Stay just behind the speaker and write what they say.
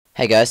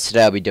Hey guys,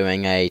 today I'll be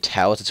doing a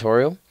tower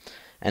tutorial,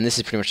 and this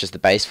is pretty much just the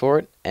base for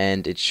it,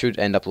 and it should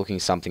end up looking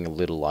something a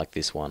little like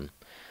this one.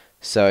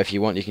 So if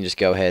you want, you can just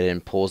go ahead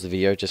and pause the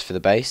video just for the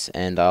base,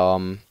 and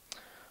I'll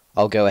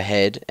go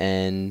ahead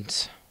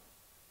and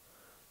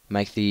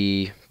make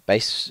the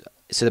base.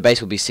 So the base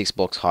will be 6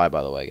 blocks high,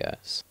 by the way,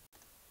 guys.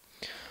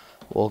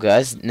 Well,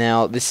 guys,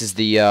 now this is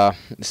the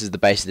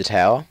base of the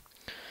tower,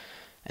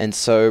 and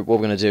so what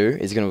we're gonna do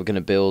is we're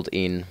gonna build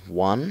in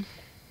 1,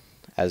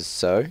 as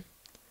so.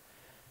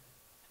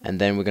 And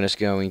then we're just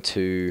going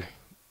to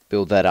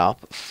build that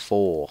up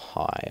 4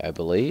 high, I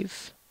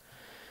believe.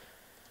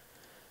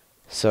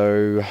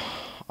 So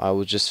I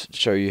will just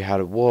show you how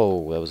to.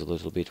 Whoa, that was a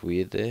little bit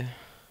weird there.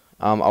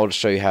 I'll just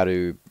show you how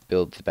to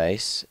build the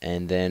base,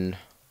 and then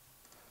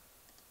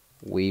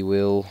we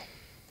will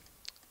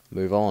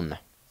move on.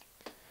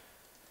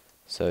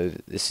 So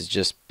this is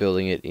just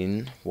building it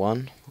in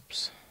 1.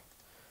 Whoops.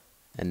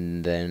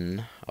 And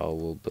then I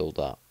will build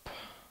up.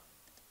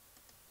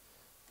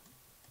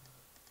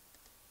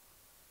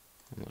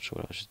 I'm not sure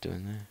what I was just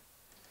doing there.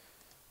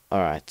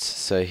 Alright,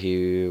 so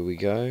here we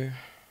go.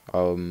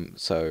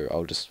 So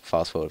I'll just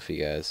fast forward for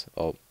you guys.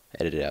 I'll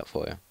edit it out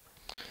for you.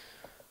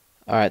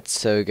 Alright,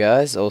 so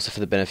guys, also for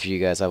the benefit of you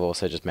guys, I've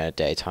also just made it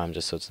daytime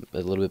just so it's a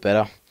little bit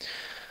better.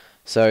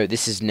 So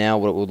this is now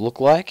what it would look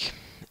like,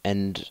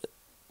 and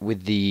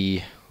with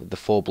the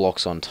 4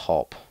 blocks on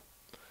top.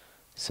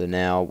 So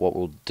now what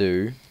we'll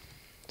do,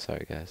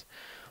 sorry guys,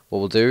 what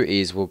we'll do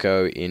is we'll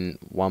go in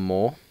 1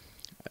 more,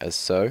 as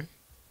so.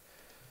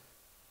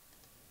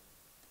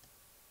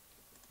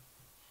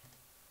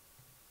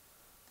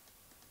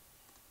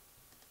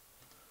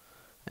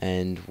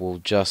 And this will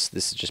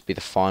just be the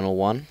final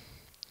one,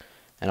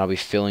 and I'll be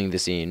filling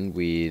this in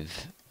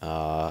with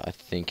I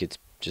think it's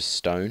just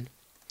stone,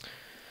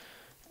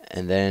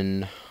 and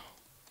then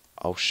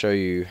I'll show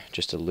you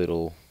just a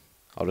little.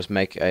 I'll just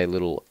make a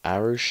little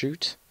arrow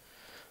shoot,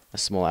 a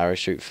small arrow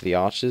shoot for the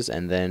archers,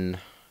 and then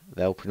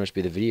that'll pretty much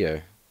be the video.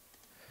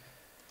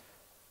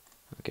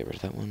 I'll get rid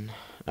of that one.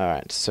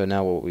 Alright, so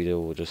now what we do,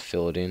 we'll just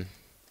fill it in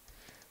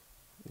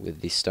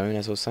with the stone,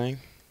 as I was saying.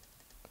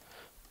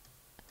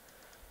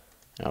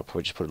 I'll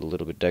probably just put a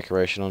little bit of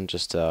decoration on,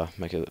 just to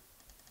make it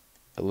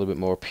a little bit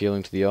more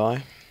appealing to the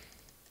eye.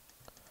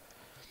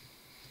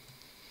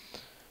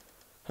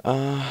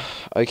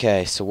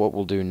 Okay, so what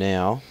we'll do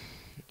now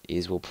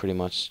is we'll pretty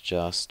much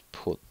just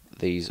put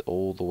these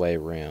all the way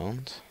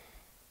around.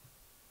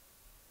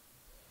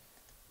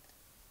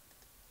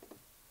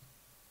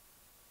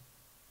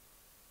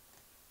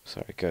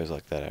 Sorry, it goes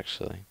like that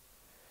actually.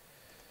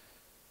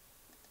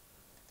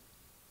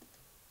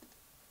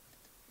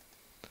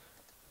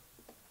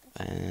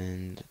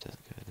 And it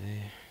doesn't go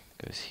there,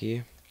 it goes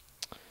here,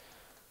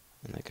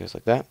 and that goes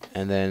like that,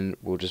 and then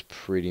we'll just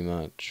pretty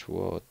much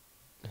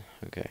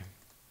okay,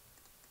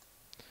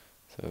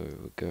 so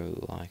we'll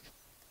go like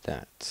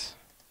that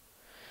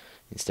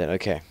instead.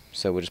 Okay,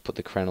 so we'll just put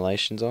the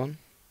crenellations on.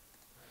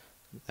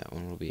 That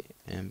one will be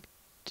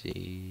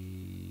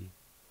empty.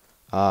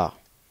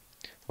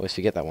 Always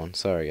forget that one,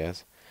 sorry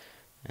guys.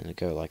 And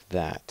it'll go like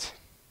that.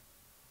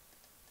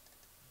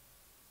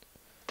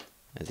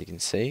 As you can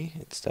see,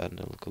 it's starting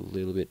to look a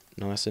little bit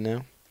nicer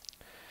now.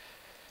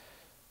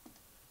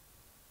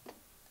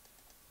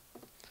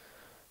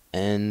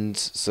 And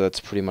so that's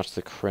pretty much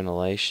the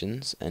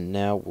crenellations, and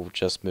now we'll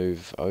just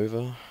move over,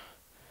 and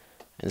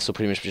this will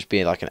pretty much just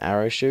be like an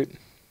arrow shoot.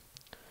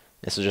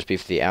 This will just be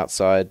for the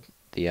outside,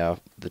 the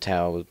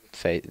tower,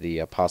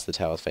 the part of the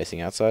tower is facing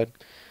outside.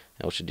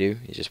 And what you do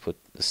is just put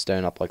the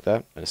stone up like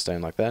that, and a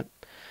stone like that,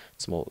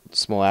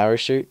 small arrow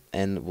shoot,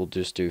 and we'll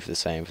just do the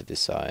same for this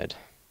side.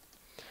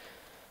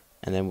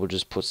 And then we'll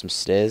just put some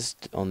stairs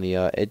on the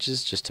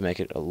edges just to make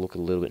it look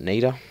a little bit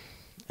neater.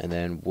 And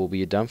then we'll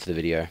be done for the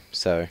video.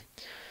 So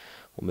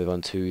we'll move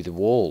on to the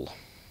wall.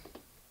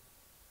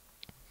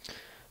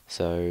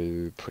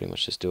 So pretty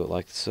much just do it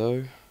like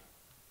so.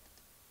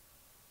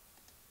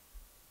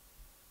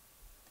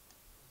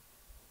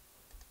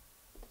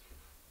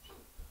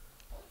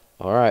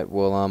 Alright,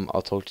 well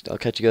I'll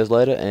catch you guys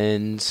later,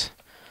 and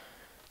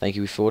thank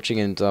you for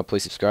watching, and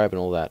please subscribe and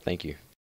all that. Thank you.